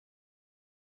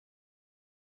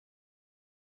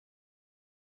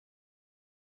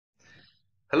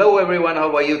Hello everyone,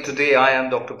 how are you today? I am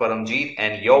Dr. Paramjeet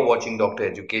and you're watching Dr.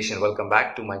 Education. Welcome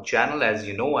back to my channel. As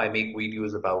you know, I make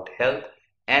videos about health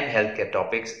and healthcare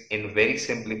topics in very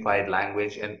simplified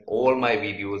language, and all my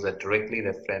videos are directly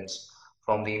referenced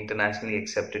from the internationally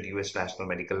accepted US National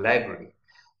Medical Library.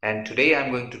 And today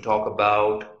I'm going to talk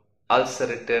about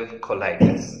ulcerative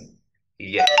colitis.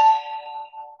 Yes,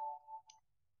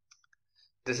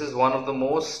 this is one of the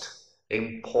most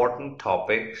important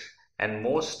topics and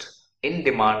most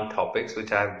in-demand topics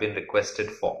which I have been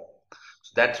requested for.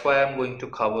 So that's why I'm going to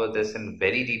cover this in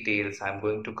very details. I'm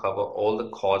going to cover all the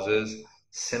causes,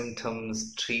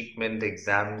 symptoms, treatment,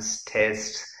 exams,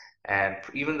 tests, and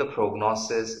even the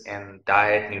prognosis and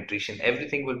diet, nutrition.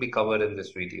 Everything will be covered in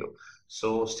this video.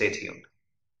 So stay tuned.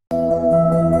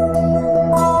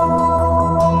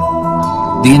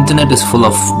 The internet is full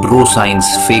of bro science,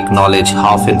 fake knowledge,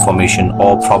 half information,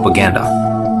 or propaganda.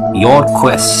 Your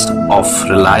quest of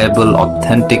reliable,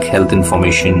 authentic health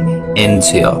information ends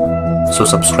here. So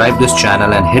subscribe this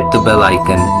channel and hit the bell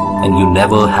icon, and you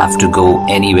never have to go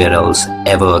anywhere else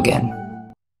ever again.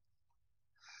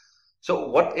 So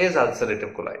what is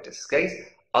ulcerative colitis, guys?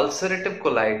 Ulcerative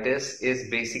colitis is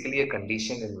basically a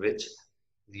condition in which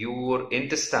your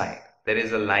intestine, there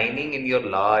is a lining in your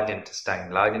large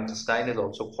intestine. Large intestine is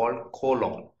also called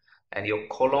colon, and your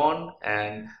colon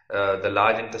and the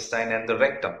large intestine and the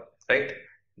rectum, right?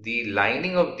 The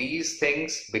lining of these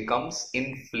things becomes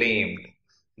inflamed.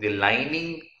 The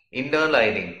lining, inner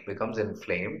lining becomes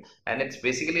inflamed, and it's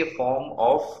basically a form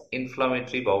of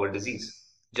inflammatory bowel disease,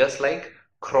 just like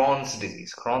Crohn's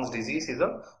disease. Crohn's disease is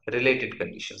a related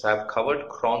condition. So I've covered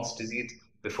Crohn's disease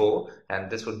before, and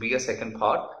this would be a second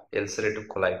part: ulcerative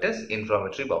colitis,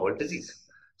 inflammatory bowel disease.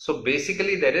 So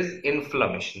basically there is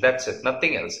inflammation. That's it,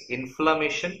 nothing else.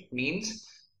 Inflammation means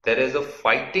there is a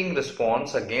fighting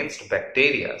response against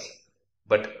bacteria,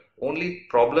 but only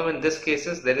problem in this case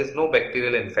is there is no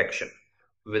bacterial infection.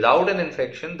 Without an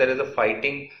infection, there is a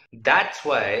fighting. That's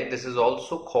why this is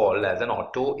also called as an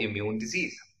autoimmune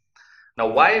disease. Now,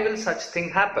 why will such thing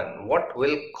happen? What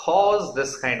will cause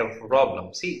this kind of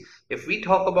problem? See, if we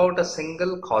talk about a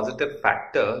single causative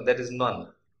factor, there is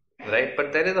none, right?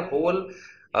 But there is a whole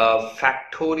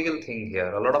factorial thing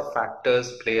here. A lot of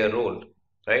factors play a role,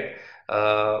 right?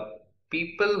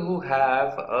 People who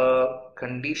have a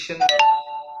condition,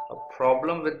 a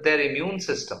problem with their immune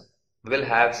system will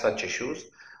have such issues.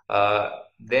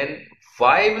 Then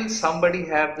why will somebody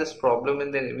have this problem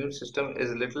in their immune system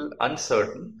is a little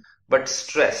uncertain, but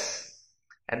stress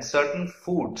and certain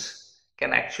foods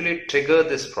can actually trigger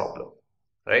this problem,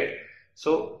 right?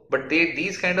 So, but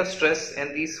these kind of stress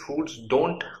and these foods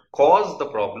don't cause the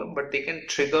problem, but they can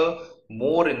trigger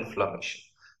more inflammation.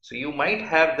 So you might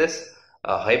have this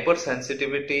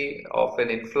hypersensitivity of an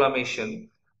inflammatory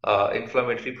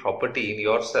property in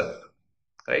yourself,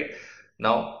 right?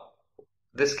 Now,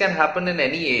 this can happen in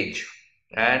any age,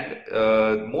 and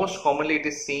most commonly it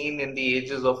is seen in the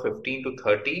ages of 15 to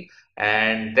 30,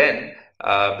 and then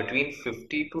between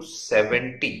 50 to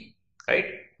 70, right?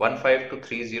 15 to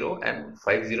 30 and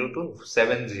 50 to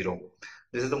 70.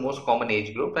 This is the most common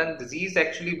age group, and disease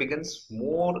actually begins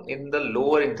more in the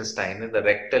lower intestine, in the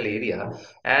rectal area,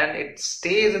 and it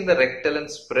stays in the rectal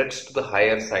and spreads to the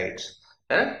higher sides,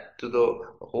 to the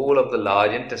whole of the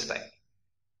large intestine.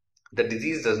 The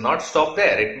disease does not stop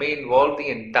there. It may involve the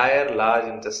entire large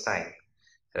intestine,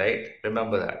 right?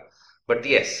 Remember that. But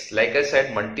yes, like I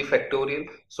said, multifactorial.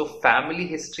 So family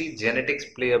history, genetics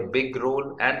play a big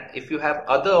role. And if you have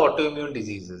other autoimmune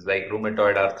diseases like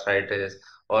rheumatoid arthritis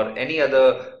or any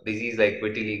other disease like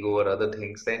vitiligo or other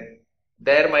things, then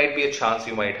there might be a chance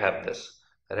you might have this,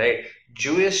 right?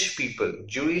 Jewish people,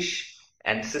 Jewish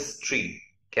ancestry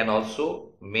can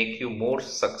also make you more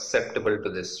susceptible to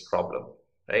this problem,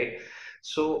 right?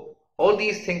 So all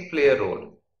these things play a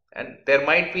role, and there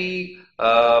might be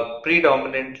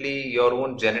predominantly your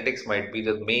own genetics might be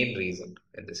the main reason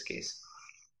in this case.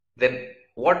 Then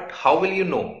how will you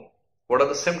know? What are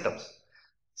the symptoms?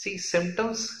 See,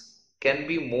 symptoms can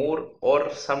be more or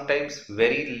sometimes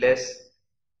very less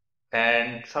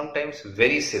and sometimes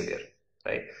very severe,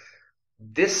 right?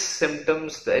 This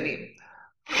symptoms,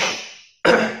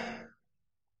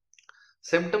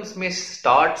 symptoms may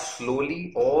start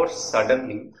slowly or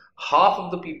suddenly. Half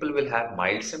of the people will have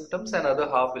mild symptoms and other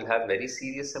half will have very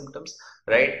serious symptoms,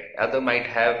 right? Other might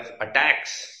have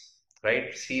attacks,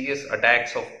 right? Serious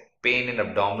attacks of pain in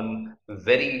abdomen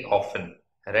very often,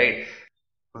 right?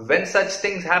 When such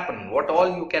things happen, what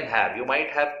all you can have? You might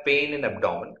have pain in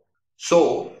abdomen.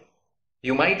 So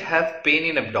you might have pain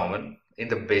in abdomen in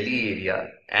the belly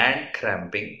area and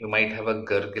cramping. You might have a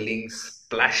gurgling,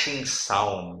 splashing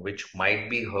sound which might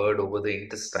be heard over the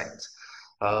intestines,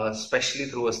 especially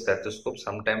through a stethoscope.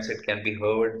 Sometimes it can be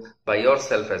heard by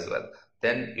yourself as well.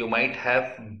 Then you might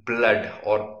have blood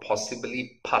or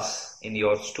possibly pus in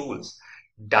your stools,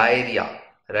 diarrhea,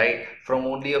 right? From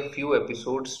only a few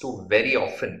episodes to very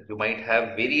often, you might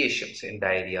have variations in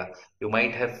diarrhea. You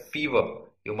might have fever.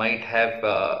 You might have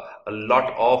a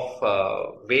lot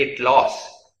of weight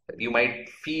loss. You might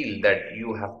feel that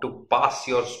you have to pass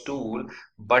your stool,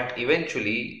 but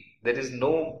eventually there is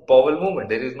no bowel movement,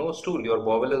 there is no stool. Your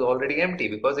bowel is already empty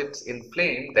because it's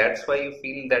inflamed. That's why you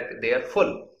feel that they are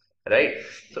full, right?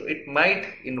 So it might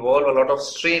involve a lot of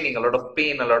straining, a lot of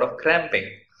pain, a lot of cramping.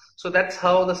 So that's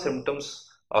how the symptoms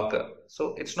occur.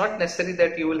 So it's not necessary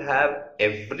that you will have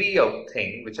every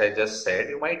thing which I just said.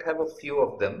 You might have a few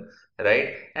of them,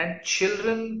 right? And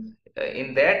children,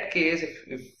 in that case,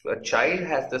 if a child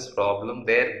has this problem,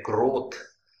 their growth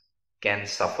can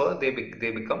suffer. They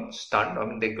become stunned. I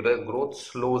mean, their growth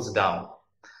slows down,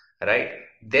 right?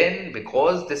 Then,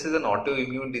 because this is an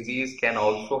autoimmune disease, can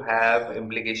also have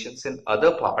implications in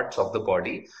other parts of the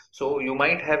body. So you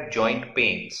might have joint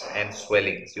pains and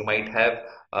swellings. You might have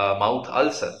mouth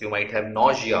ulcers. You might have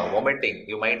nausea, vomiting.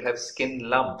 You might have skin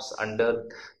lumps under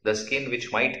the skin,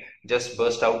 which might just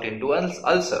burst out into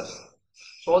ulcers.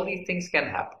 So all these things can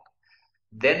happen.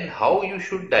 Then how you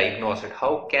should diagnose it?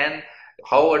 How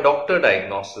a doctor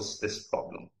diagnoses this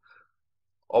problem?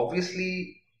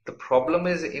 Obviously, the problem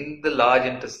is in the large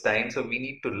intestine, so we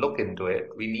need to look into it.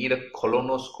 We need a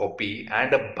colonoscopy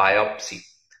and a biopsy.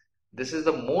 This is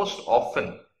the most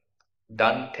often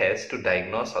done test to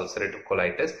diagnose ulcerative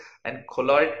colitis, and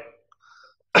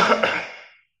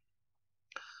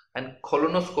and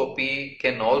colonoscopy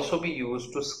can also be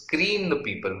used to screen the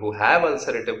people who have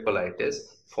ulcerative colitis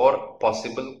for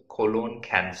possible colon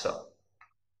cancer.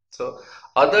 So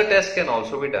other tests can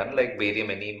also be done like barium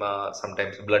enema,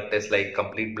 sometimes blood tests like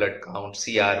complete blood count,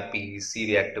 CRP,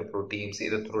 C-reactive proteins,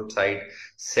 erythrocyte,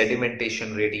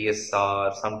 sedimentation rate,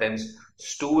 ESR. Sometimes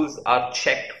stools are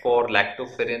checked for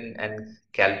lactoferrin and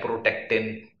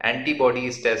calprotectin.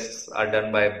 Antibodies tests are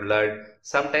done by blood.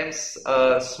 Sometimes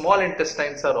small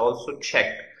intestines are also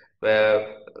checked,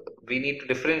 where we need to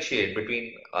differentiate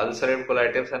between ulcerative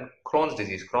colitis and Crohn's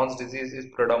disease. Crohn's disease is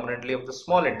predominantly of the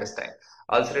small intestine.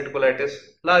 Ulcerative colitis,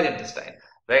 large intestine,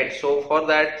 right? So for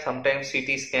that, sometimes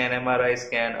CT scan, MRI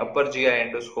scan, upper GI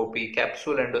endoscopy,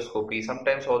 capsule endoscopy,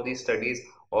 sometimes all these studies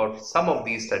or some of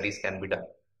these studies can be done.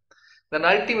 Then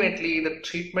ultimately, the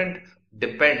treatment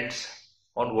depends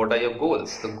on what are your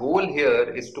goals. The goal here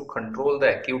is to control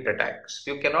the acute attacks.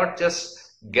 You cannot just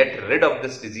get rid of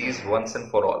this disease once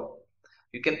and for all.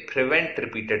 You can prevent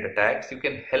repeated attacks. You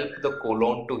can help the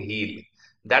colon to heal.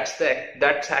 That's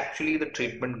actually the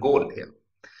treatment goal here.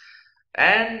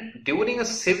 And during a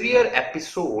severe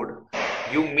episode,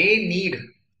 you may need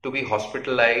to be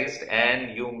hospitalized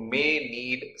and you may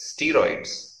need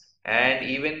steroids, and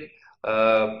even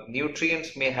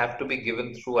nutrients may have to be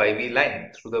given through IV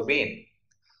line, through the vein.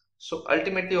 So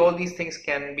ultimately all these things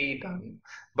can be done.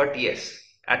 But yes,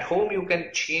 at home you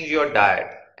can change your diet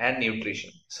and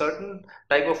nutrition. Certain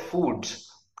type of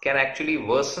foods can actually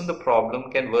worsen the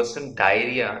problem, can worsen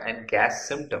diarrhea and gas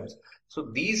symptoms. So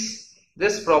this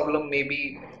problem may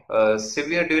be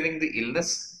severe during the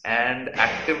illness and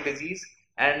active disease.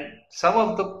 And some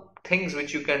of the things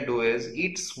which you can do is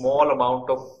eat small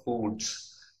amount of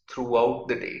foods throughout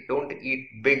the day. Don't eat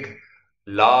big,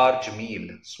 large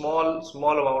meal. Small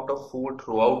amount of food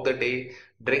throughout the day.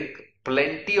 Drink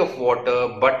plenty of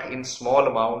water, but in small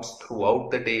amounts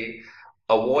throughout the day.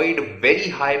 Avoid very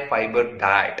high fiber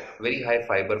diet, very high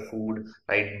fiber food,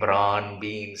 right? Bran,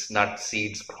 beans, nuts,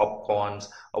 seeds, popcorns.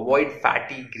 Avoid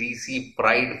fatty, greasy,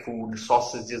 fried food,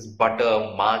 sausages,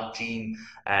 butter, margarine,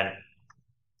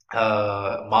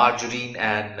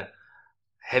 and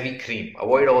heavy cream.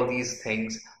 Avoid all these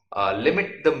things.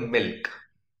 Limit the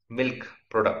milk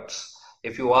products.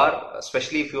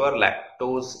 Especially if you are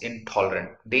lactose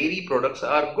intolerant. Dairy products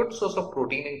are a good source of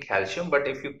protein and calcium, but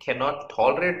if you cannot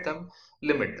tolerate them,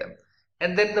 limit them.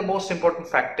 And then the most important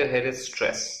factor here is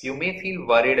stress. You may feel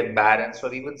worried, embarrassed,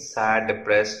 or even sad,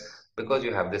 depressed because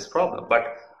you have this problem.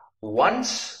 But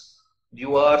once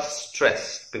you are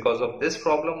stressed because of this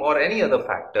problem or any other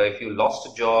factor, if you lost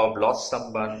a job, lost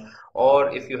someone, or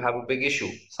if you have a big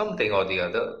issue, something or the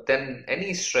other, then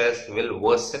any stress will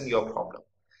worsen your problem.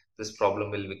 This problem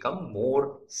will become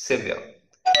more severe,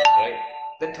 right?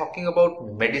 Then talking about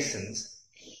medicines,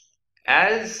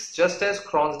 just as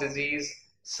Crohn's disease,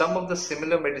 some of the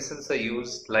similar medicines are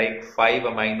used like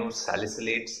 5-amino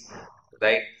salicylates,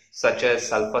 right? Such as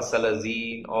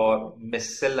sulfasalazine or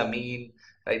mesalamine,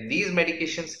 Right? These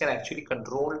medications can actually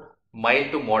control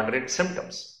mild to moderate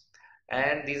symptoms.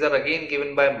 And these are again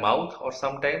given by mouth or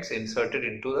sometimes inserted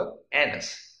into the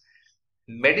anus.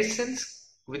 Medicines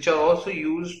which are also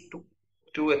used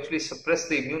to actually suppress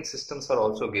the immune systems are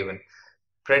also given.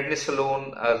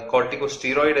 Prednisolone,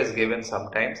 corticosteroid is given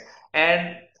sometimes.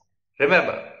 And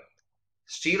remember,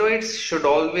 steroids should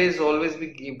always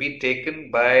be taken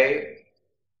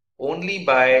only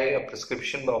by a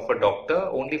prescription of a doctor,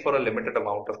 only for a limited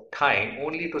amount of time,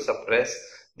 only to suppress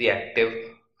the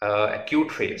active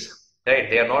acute phase. Right?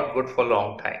 They are not good for a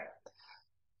long time.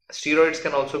 Steroids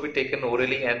can also be taken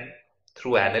orally and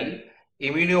through anally.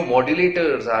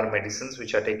 Immunomodulators are medicines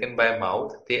which are taken by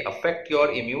mouth. They affect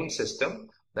your immune system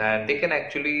and they can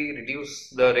actually reduce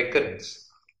the recurrence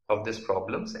of these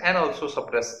problems and also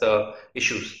suppress the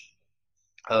issues.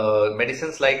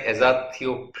 Medicines like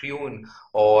azathioprine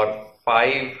or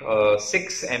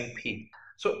 5,6-MP.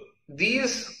 So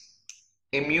these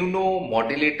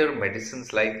immunomodulator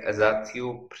medicines like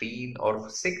azathioprine or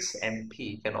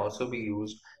 6-MP can also be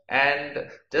used. And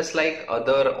just like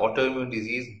other autoimmune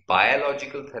disease,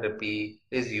 biological therapy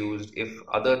is used if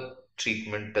other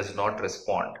treatment does not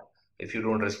respond, if you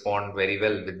don't respond very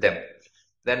well with them.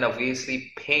 Then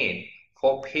obviously pain.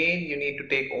 For pain, you need to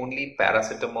take only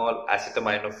paracetamol,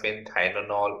 acetaminophen,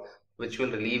 Tylenol, which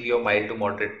will relieve your mild to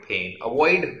moderate pain.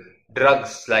 Avoid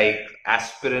drugs like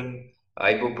aspirin,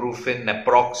 ibuprofen,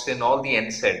 naproxen, all the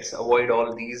NSAIDs. Avoid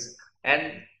all these.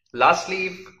 And lastly,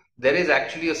 if there is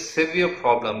actually a severe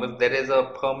problem, if there is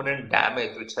a permanent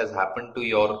damage which has happened to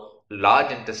your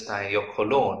large intestine, your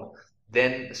colon,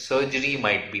 then surgery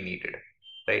might be needed,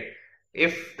 right?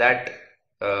 If that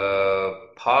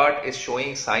part is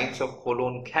showing signs of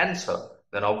colon cancer,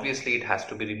 then obviously it has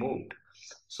to be removed.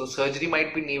 So surgery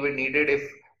might be needed if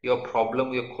your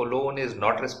problem, your colon is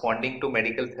not responding to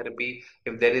medical therapy,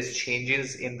 if there is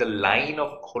changes in the line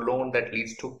of colon that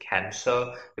leads to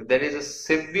cancer, if there is a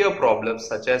severe problem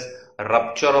such as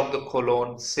rupture of the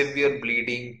colon, severe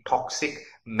bleeding, toxic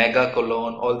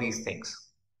megacolon, all these things.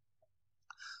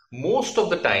 Most of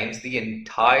the times the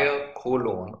entire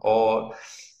colon or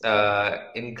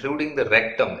including the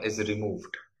rectum is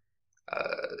removed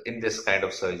in this kind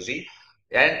of surgery.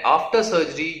 And after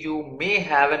surgery, you may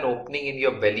have an opening in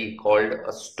your belly called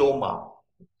a stoma,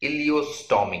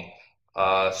 ileostomy.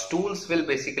 Stools will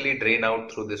basically drain out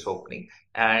through this opening,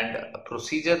 and a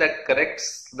procedure that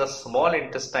corrects the small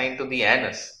intestine to the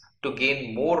anus to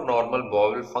gain more normal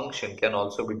bowel function can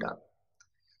also be done.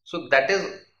 So that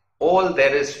is all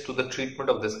there is to the treatment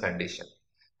of this condition.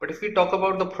 But if we talk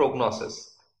about the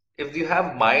prognosis, if you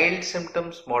have mild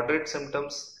symptoms, moderate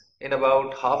symptoms, in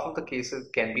about half of the cases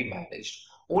can be managed.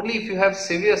 Only if you have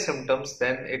severe symptoms,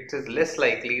 then it is less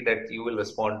likely that you will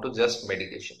respond to just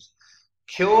medications.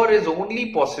 Cure is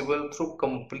only possible through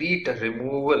complete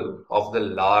removal of the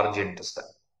large intestine.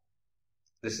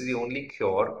 This is the only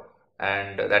cure,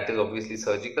 and that is obviously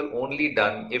surgical, only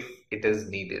done if it is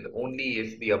needed, only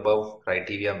if the above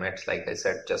criteria met, like I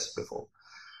said just before.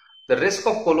 The risk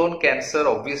of colon cancer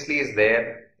obviously is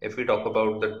there if we talk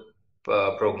about the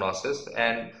prognosis,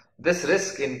 and this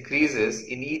risk increases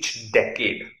in each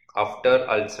decade after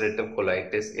ulcerative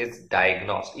colitis is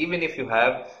diagnosed. Even if you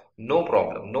have no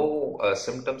problem, no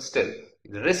symptoms still,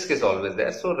 the risk is always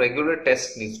there. So regular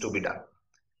tests needs to be done.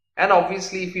 And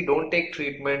obviously, if you don't take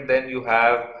treatment, then you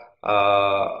have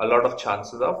a lot of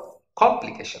chances of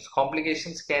complications.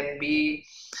 Complications can be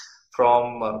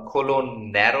from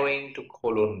colon narrowing to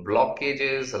colon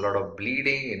blockages, a lot of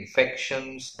bleeding,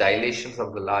 infections, dilations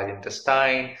of the large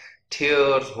intestine,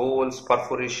 tears, holes,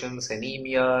 perforations,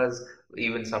 anemias,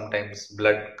 even sometimes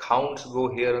blood counts go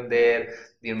here and there.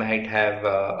 You might have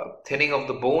thinning of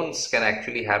the bones can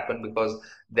actually happen because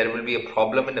there will be a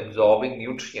problem in absorbing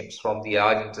nutrients from the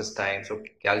large intestine. So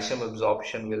calcium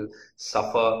absorption will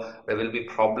suffer. There will be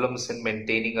problems in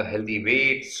maintaining a healthy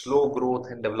weight, slow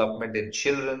growth and development in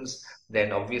children's.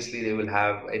 Then obviously they will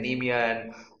have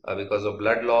anemia and because of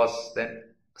blood loss. Then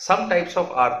some types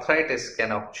of arthritis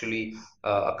can actually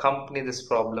accompany this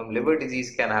problem. Liver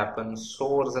disease can happen.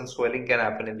 Sores and swelling can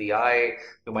happen in the eye.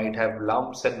 You might have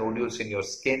lumps and nodules in your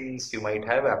skins. You might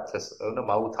have abscess,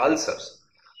 mouth ulcers.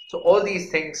 So all these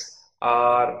things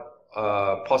are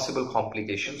possible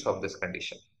complications of this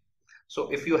condition.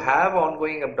 So if you have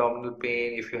ongoing abdominal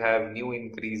pain, if you have new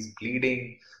increased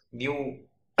bleeding, new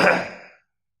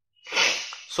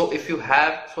if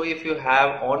you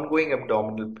have ongoing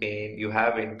abdominal pain, you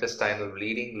have intestinal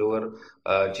bleeding, lower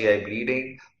GI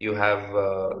bleeding, you have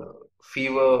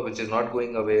fever which is not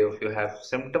going away, if you have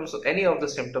symptoms, any of the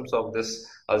symptoms of this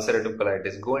ulcerative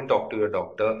colitis, go and talk to your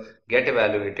doctor, get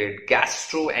evaluated.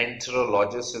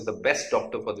 Gastroenterologist is the best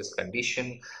doctor for this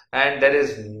condition, and there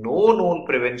is no known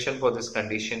prevention for this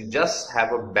condition. Just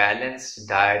have a balanced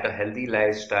diet, a healthy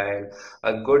lifestyle,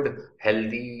 a good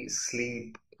healthy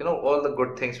sleep, all the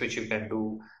good things which you can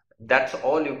do. That's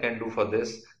all you can do for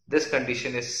this. This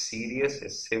condition is serious,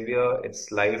 it's severe,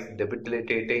 it's life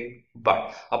debilitating,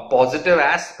 but a positive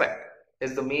aspect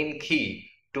is the main key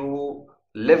to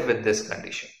live with this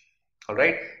condition. All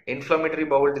right, inflammatory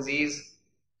bowel disease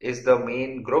is the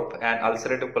main group, and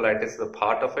ulcerative colitis is a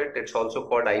part of it. It's also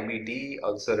called IBD.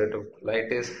 Ulcerative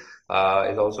colitis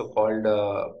is also called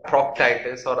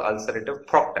proctitis or ulcerative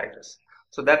proctitis.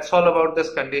 So that's all about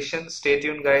this condition. Stay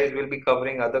tuned, guys. We'll be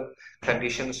covering other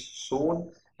conditions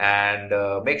soon. And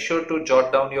make sure to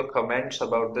jot down your comments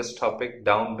about this topic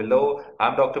down below.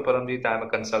 I'm Dr. Paramjeet. I'm a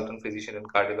consultant physician and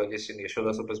cardiologist in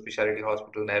Yashoda Super Speciality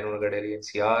Hospital, Nehru Nagar, Delhi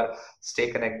NCR.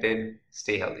 Stay connected,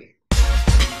 stay healthy.